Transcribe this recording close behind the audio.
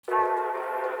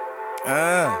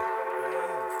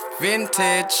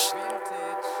Vintage.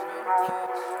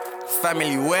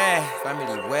 Family wear.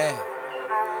 Family wear.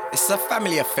 It's a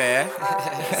family affair.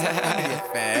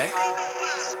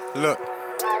 Look,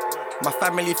 my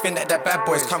family think that the bad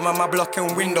boys come on my block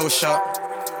and window shut.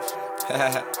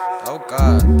 Oh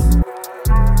God.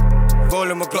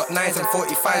 Rolling with Glock 9s and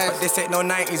 45s, but this ain't no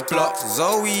 90s block.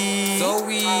 Zoe.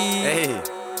 Hey,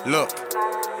 look.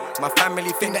 My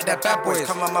family think that the bad boys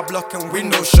come on my block and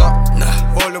window shut.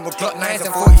 Rolling with Glock 9s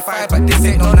and 45s, but this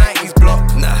ain't no 90s block.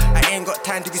 I ain't got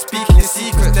time to be speaking your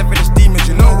secrets. Devilish demons,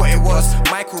 you know what it was.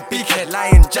 Michael Bighead,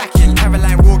 Lion, Jackie, and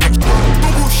Caroline will get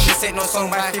This ain't no song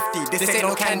by 50, this ain't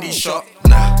no candy shop.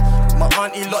 My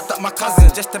auntie locked up my cousin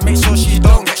just to make sure she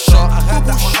don't get shot. I heard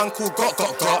that my uncle got.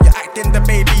 You're acting the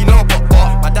baby, no but.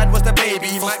 My dad was the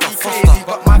baby, might be crazy,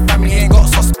 but my family ain't got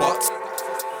soft spots.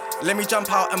 Let me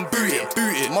jump out and boot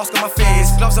it. Mask on my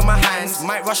face, gloves on my hands.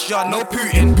 Might rush yard, no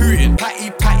Putin.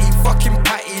 Patty, fucking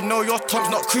patty. No, your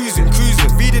tongue's not cruising.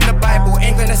 Reading the Bible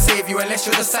ain't gonna save you unless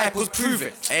your disciples prove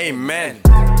it. Amen.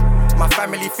 My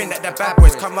family think that the bad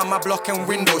boys come on my block and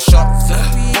window shut.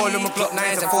 Rolling with Glock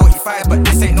 9s and 45s, but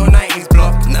this ain't no 90s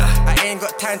block. I ain't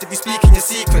got time to be speaking your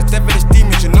secrets. Devilish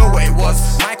demons, you know what it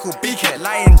was. Michael Bighead,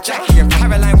 Lion, Jackie, and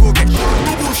Caroline will get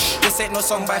This ain't no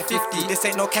song by 50, this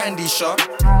ain't no candy shop.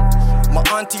 My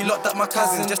auntie locked up my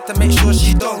cousin just to make sure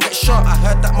she don't get shot. I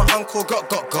heard that my uncle got.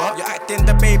 You're acting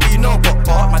the baby, no but.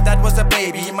 My dad was a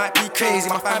baby, he might be crazy.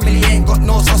 My family ain't got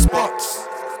no soft spots.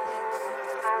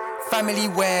 Family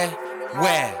where?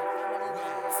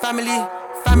 Family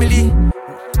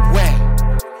where?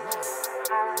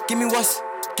 Give me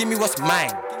what's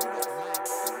mine.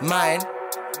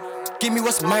 Give me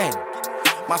what's mine.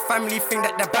 My family think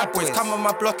that the bad boys come on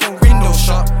my block and window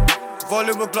shut.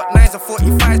 Rolling with Glock 9s and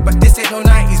 45s, but this ain't no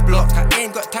 90s block. I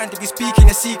ain't got time to be speaking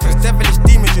your secrets. Devilish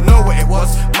demons, you know what it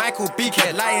was. Michael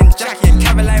Bighead, Lion, Jackie, and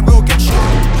Caroline will get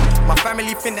shot. My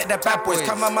family think that the bad boys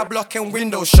come on my block and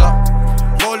window shut.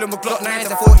 Rolling with Glock 9s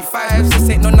and 45s, this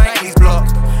ain't no 90s block.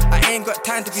 I ain't got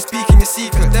time to be speaking your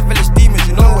secrets. Devilish demons,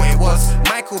 you know what it was.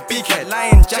 Michael Bighead,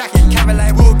 Lion, Jackie, and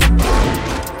Caroline will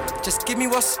get Just give me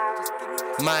what's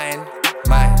mine.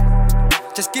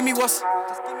 Just give me what's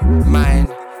mine.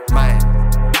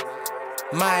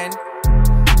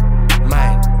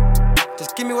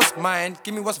 Just give me what's mine,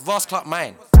 give me what's Vast Clark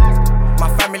mine.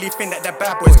 My family think that the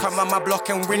bad boys come on my block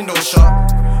and window shut.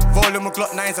 Rolling with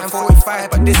Glock 9s and 45s,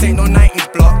 but this ain't no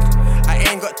 90s block. I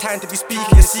ain't got time to be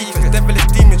speaking your secrets. Devilish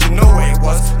demons, you know what it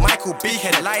was. Michael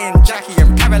Bighead, Lion, Jackie,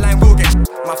 and Caroline will get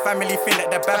My family think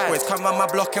that the bad boys come on my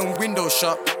block and window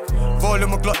shut.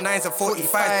 Rolling with Glock 9s and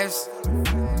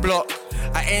 45s block.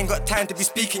 I ain't got time to be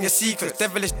speaking your secrets.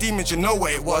 Devilish demons, you know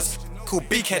what it was. Cool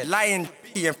Bighead, Lion,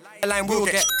 and Caroline will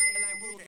get